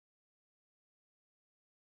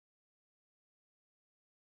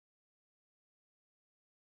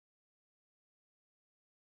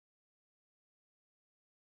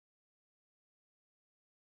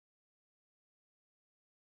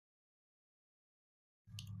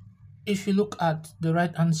If you look at the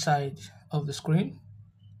right hand side of the screen,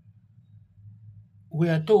 we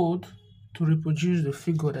are told to reproduce the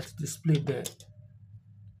figure that's displayed there.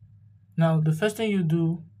 Now, the first thing you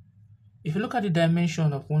do, if you look at the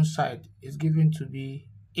dimension of one side, it's given to be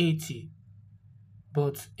 80,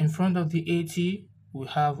 but in front of the 80, we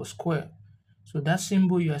have a square. So that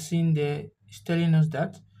symbol you are seeing there is telling us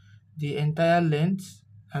that the entire length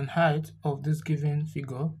and height of this given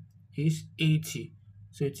figure is 80.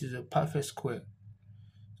 So it is a perfect square.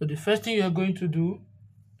 So the first thing you are going to do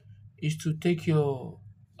is to take your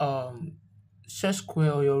set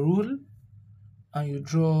square or your rule and you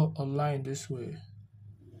draw a line this way.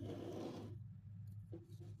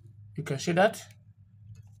 You can see that.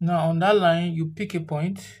 Now on that line, you pick a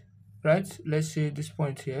point, right? Let's say this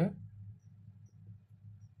point here.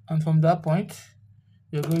 And from that point,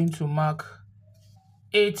 you're going to mark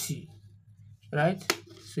 80, right?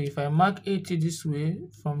 So if I mark 80 this way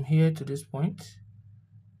from here to this point,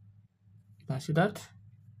 you can see that.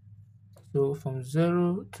 So from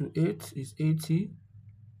 0 to 8 is 80,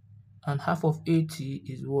 and half of 80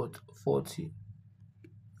 is what? 40. You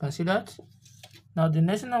can see that. Now the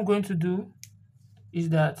next thing I'm going to do is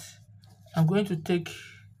that I'm going to take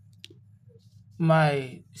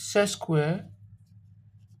my set square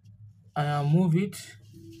and I'll move it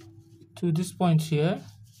to this point here,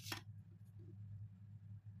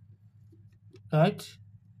 right?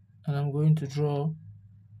 And I'm going to draw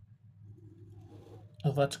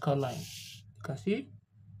a vertical line. You can see.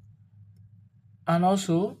 And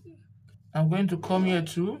also, I'm going to come here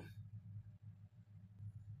too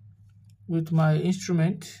with my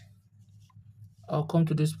instrument. I'll come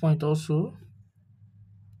to this point also.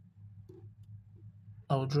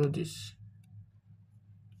 I'll draw this.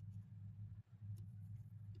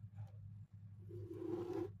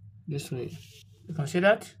 This way. You can see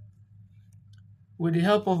that. With the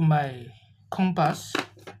help of my compass,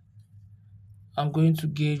 I'm going to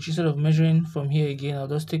gauge, instead of measuring from here again, I'll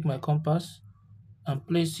just take my compass and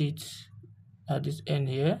place it at this end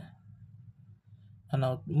here. And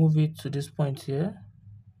I'll move it to this point here.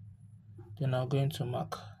 Then I'm going to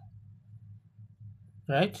mark.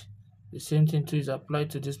 Right? The same thing too is applied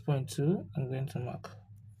to this point too. I'm going to mark.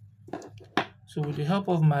 So with the help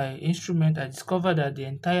of my instrument, I discovered that the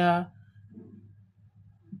entire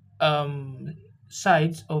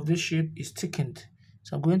sides of this shape is thickened.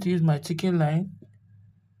 So I'm going to use my thicken line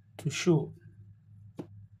to show.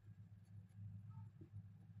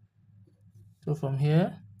 So from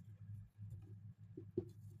here,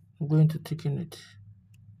 I'm going to thicken it.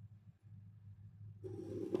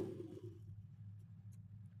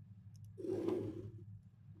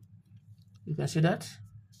 You can see that.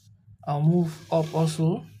 I'll move up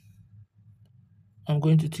also. I'm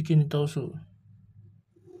going to thicken it also.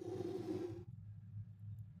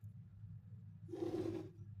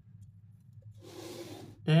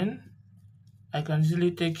 Then I can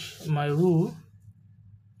easily take my rule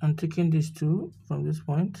and thicken this too from this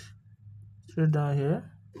point straight down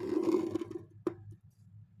here.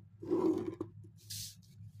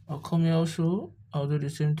 I'll come here also. I'll do the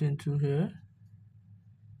same thing too here.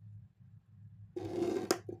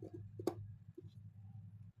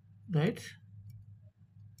 Right?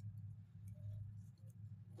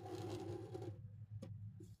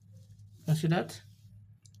 You see that?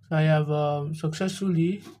 So I have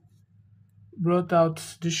successfully brought out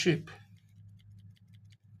the shape.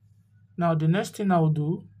 Now the next thing I'll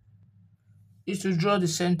do is to draw the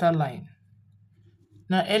center line.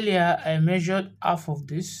 Now earlier I measured half of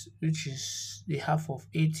this, which is the half of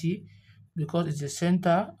 80. Because it's the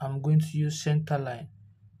center, I'm going to use center line.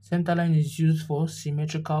 Center line is used for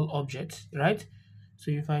symmetrical objects, right?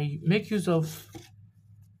 So if I make use of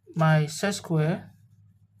my set square,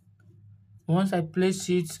 once I place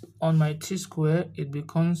it on my T-square, it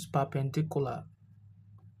becomes perpendicular.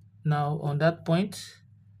 Now on that point,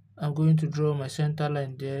 I'm going to draw my center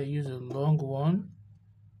line there, use a long one,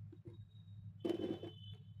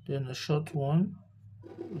 then a short one,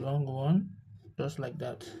 long one, just like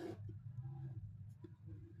that.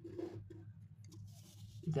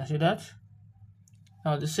 You can see that.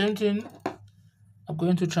 Now the same thing, I'm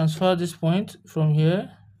going to transfer this point from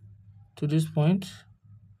here to this point,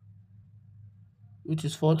 which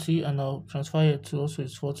is 40, and I'll transfer it to also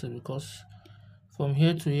is 40, because from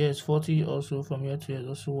here to here is 40, also from here to here is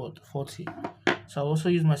also what? 40. So I'll also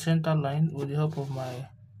use my center line with the help of my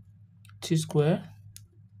T-square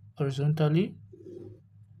horizontally,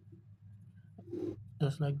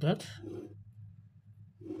 just like that.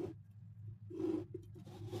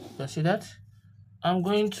 You can see that. I'm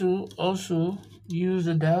going to also use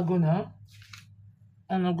the diagonal,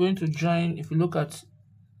 and I'm going to join. If you look at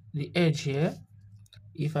the edge here,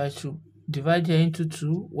 if I should divide here into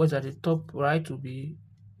two, what's at the top right will be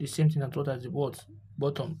the same thing as what at the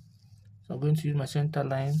bottom. So I'm going to use my center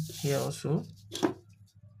line here also,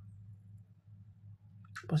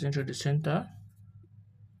 passing through the center.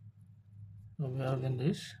 So we're having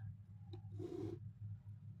this.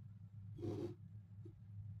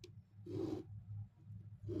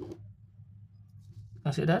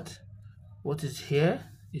 Can see that what is here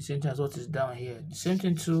is the same thing as what is down here. The same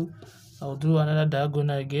thing too, I'll do another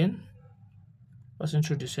diagonal again, passing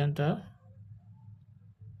through the center.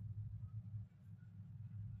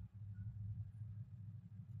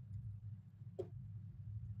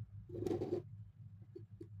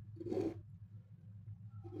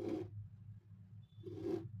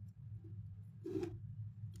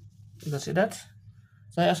 You can see that.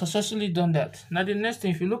 So I have successfully done that. Now the next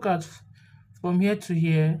thing, if you look at from here to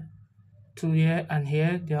here and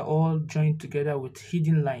here, they are all joined together with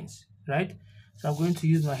hidden lines, right? So I'm going to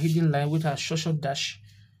use my hidden line which has short dash.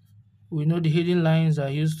 We know the hidden lines are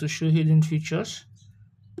used to show hidden features.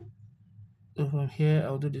 So from here,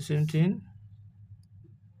 I'll do the same thing.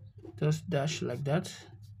 Just dash like that.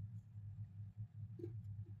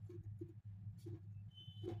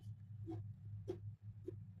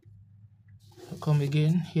 I'll come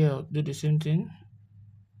again here, I'll do the same thing.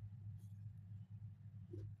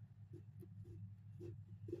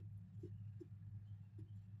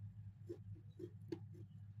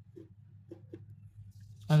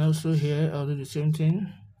 And also here, I'll do the same thing.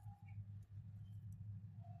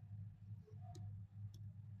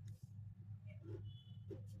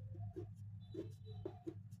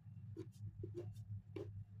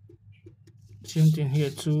 Same thing here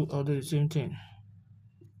too, I'll do the same thing.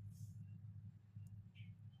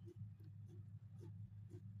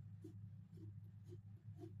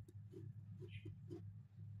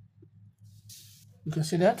 You can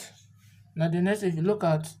see that. Now the next, if you look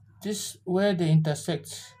at this, where they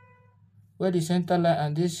intersect, where the center line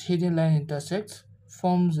and this hidden line intersect,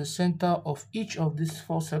 forms the center of each of these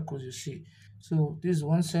 4 circles you see. So this is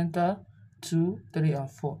 1 center, 2, 3,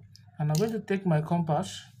 and 4. And I'm going to take my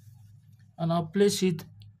compass and I'll place it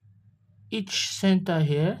each center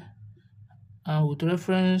here, and with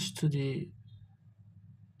reference to the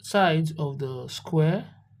sides of the square,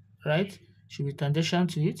 right, should be tangential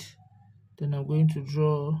to it. Then I'm going to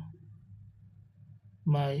draw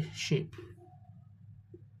my shape,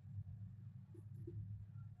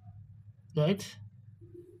 right?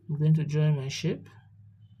 I'm going to draw my shape.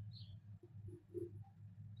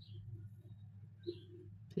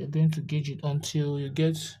 You're going to gauge it until you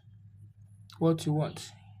get what you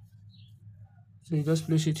want. So you just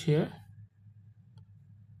place it here,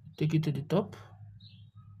 take it to the top,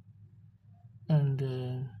 and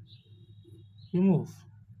you move.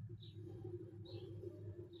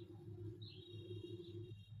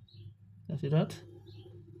 You see that?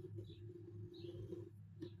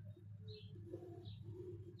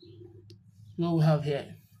 What we have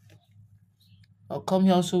here. I'll come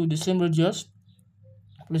here also with the same radius,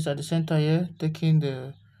 place at the center here,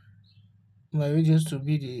 taking my radius to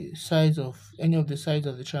be the size of any of the sides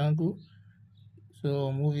of the triangle. So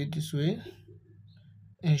I'll move it this way,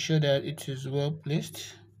 ensure that it is well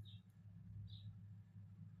placed.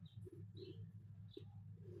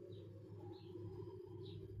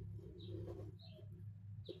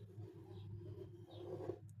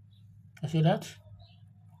 I see that.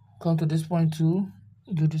 Come to this point too,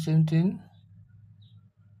 do the same thing.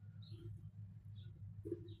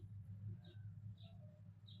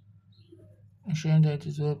 Ensuring that it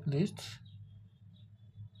is well placed.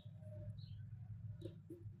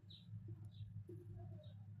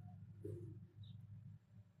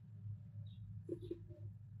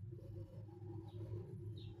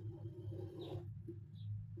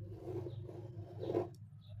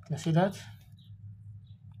 You see that?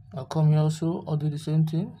 I'll come here also, I'll do the same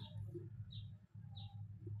thing.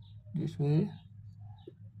 This way.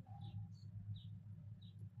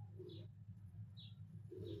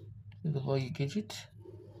 Before you gauge it,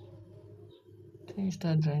 then you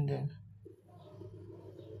start drawing them.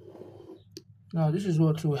 Now this is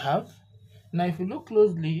what we have. Now if you look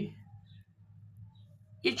closely,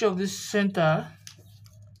 each of this center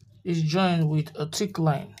is joined with a thick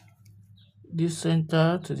line. This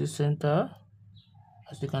center to this center,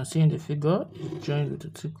 as you can see in the figure, is joined with a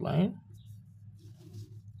thick line.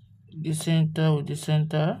 This center with this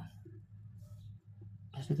center,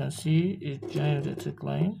 as you can see, is joined with a thick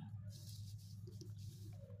line.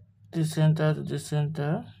 This center to this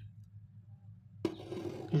center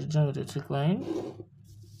is joined with a thick line.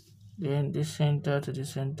 Then this center to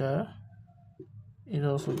this center is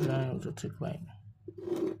also joined with a thick line.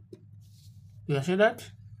 You can see that?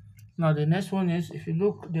 Now the next one is, if you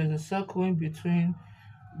look, there's a circle in between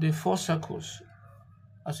the four circles.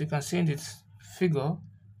 As you can see in this figure,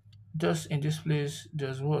 just in this place,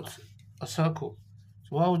 there's what? A circle.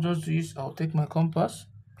 So what I'll just do is, I'll take my compass,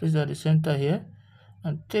 place it at the center here,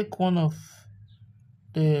 and take one of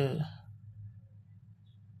the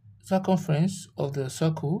circumference of the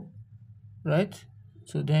circle, right?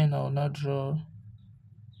 So then I'll now draw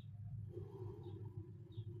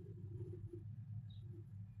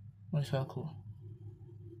my circle.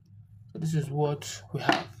 So this is what we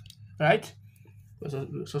have, right? We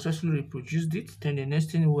successfully reproduced it. Then the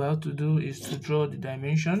next thing we have to do is to draw the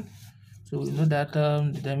dimension. So we know that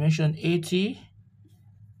the dimension 80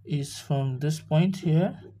 is from this point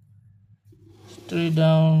here straight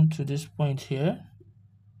down to this point here.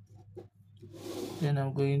 Then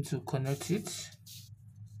I'm going to connect it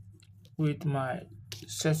with my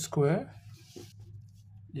set square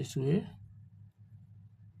this way.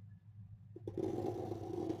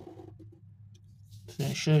 To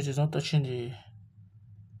ensure it is not touching the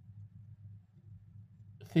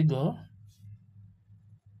figure.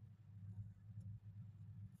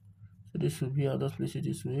 So this will be, I'll just place it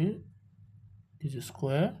this way. This is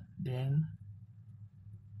square, then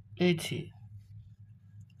 80.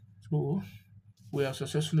 So we have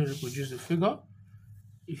successfully reproduced the figure.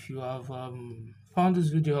 If you have found this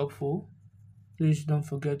video helpful, please don't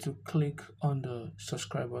forget to click on the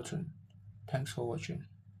subscribe button. Thanks for watching.